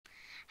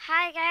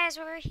Hi guys,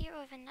 we're here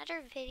with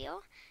another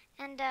video,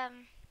 and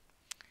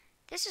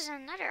this is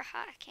another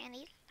hot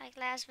candy like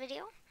last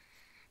video,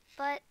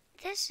 but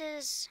this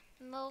is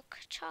milk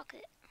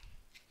chocolate.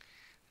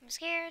 I'm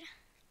scared.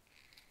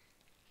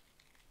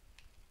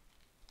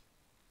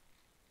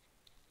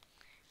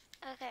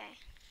 Okay,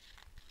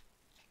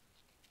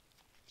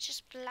 it's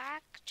just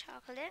black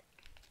chocolate.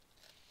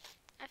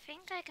 I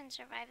think I can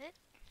survive it.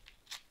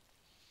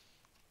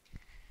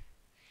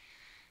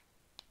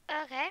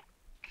 Okay.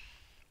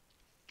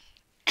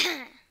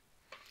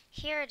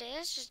 Here it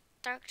is, just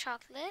dark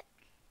chocolate.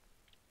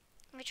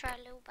 Let me try a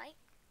little bite.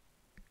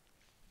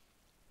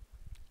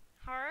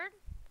 Hard.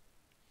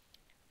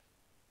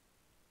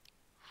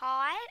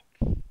 Hot.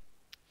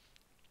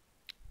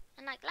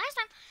 And like last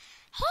time,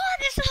 oh,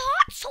 this is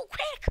hot so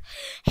quick.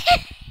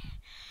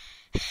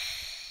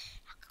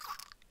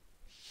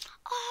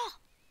 Oh.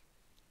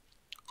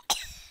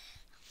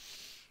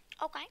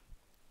 Okay.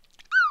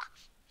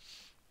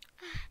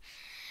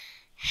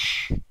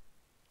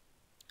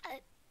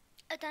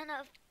 I don't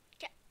know.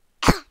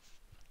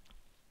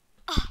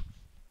 Oh.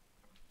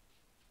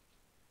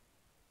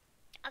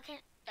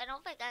 I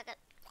don't think I got.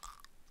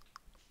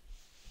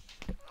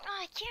 Oh,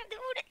 I can't do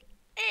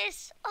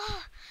this.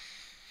 Oh.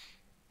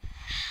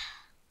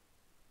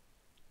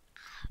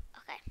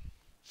 Okay.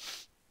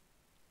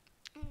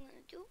 I'm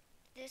gonna do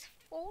this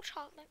full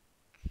chocolate.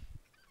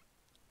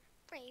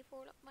 Pray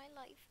for my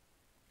life.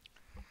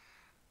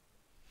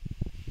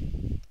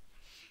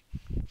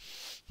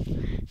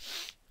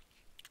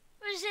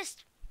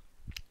 Resist.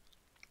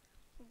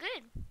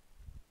 Good.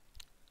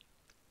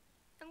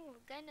 I'm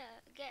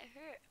gonna get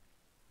hurt.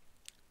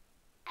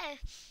 Ah.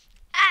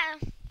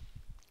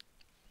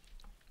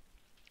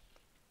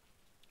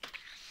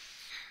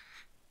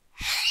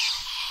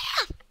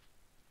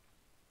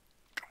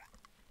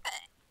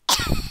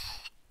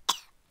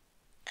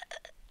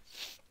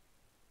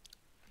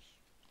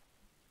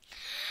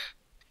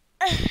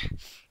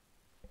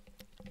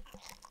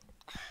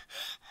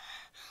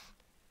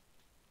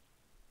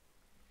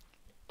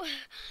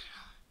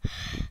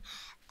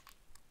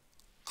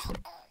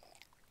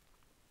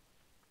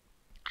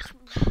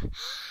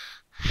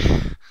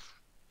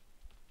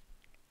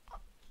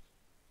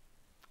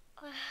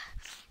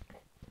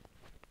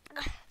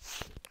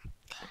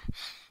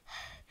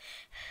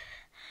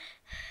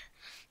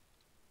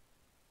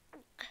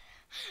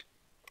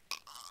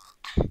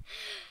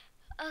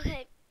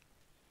 Okay,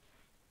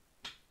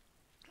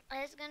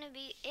 that's gonna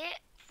be it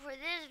for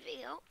this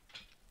video,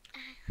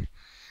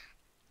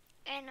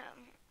 and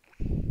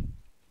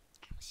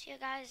see you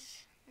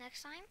guys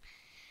next time.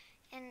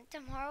 And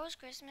tomorrow's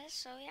Christmas,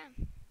 so yeah,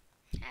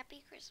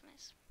 happy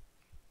Christmas.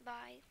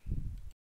 Bye.